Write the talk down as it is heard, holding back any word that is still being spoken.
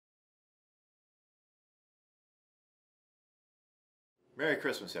Merry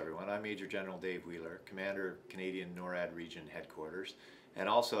Christmas, everyone. I'm Major General Dave Wheeler, Commander of Canadian NORAD Region Headquarters, and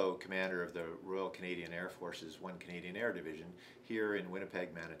also Commander of the Royal Canadian Air Force's 1 Canadian Air Division here in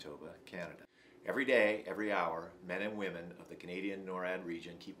Winnipeg, Manitoba, Canada. Every day, every hour, men and women of the Canadian NORAD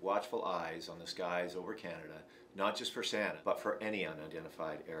region keep watchful eyes on the skies over Canada, not just for Santa, but for any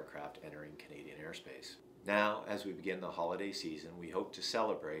unidentified aircraft entering Canadian airspace. Now, as we begin the holiday season, we hope to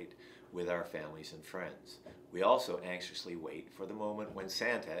celebrate with our families and friends. We also anxiously wait for the moment when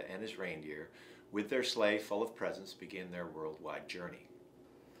Santa and his reindeer, with their sleigh full of presents, begin their worldwide journey.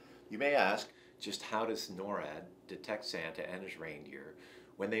 You may ask, just how does NORAD detect Santa and his reindeer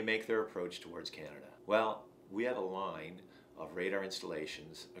when they make their approach towards Canada? Well, we have a line of radar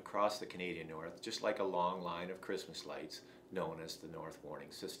installations across the Canadian North, just like a long line of Christmas lights known as the North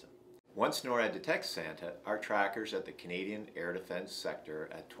Warning System. Once NORAD detects Santa, our trackers at the Canadian Air Defence Sector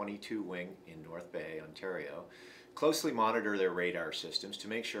at 22 Wing in North Bay, Ontario, closely monitor their radar systems to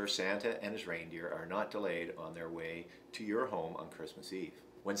make sure Santa and his reindeer are not delayed on their way to your home on Christmas Eve.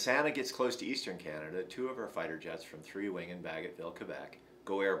 When Santa gets close to Eastern Canada, 2 of our fighter jets from 3 Wing in Bagotville, Quebec,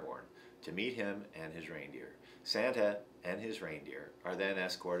 go airborne to meet him and his reindeer. Santa and his reindeer are then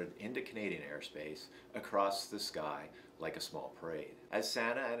escorted into Canadian airspace across the sky like a small parade. As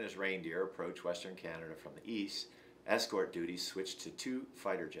Santa and his reindeer approach Western Canada from the east, escort duties switch to 2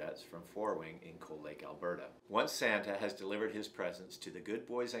 fighter jets from 4 Wing in Cold Lake, Alberta. Once Santa has delivered his presents to the good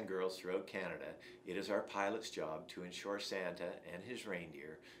boys and girls throughout Canada, it is our pilot's job to ensure Santa and his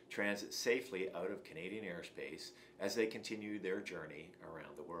reindeer transit safely out of Canadian airspace as they continue their journey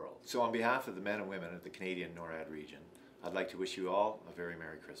around the world. So on behalf of the men and women of the Canadian NORAD region, I'd like to wish you all a very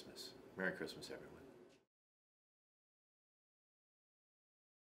Merry Christmas. Merry Christmas, everyone.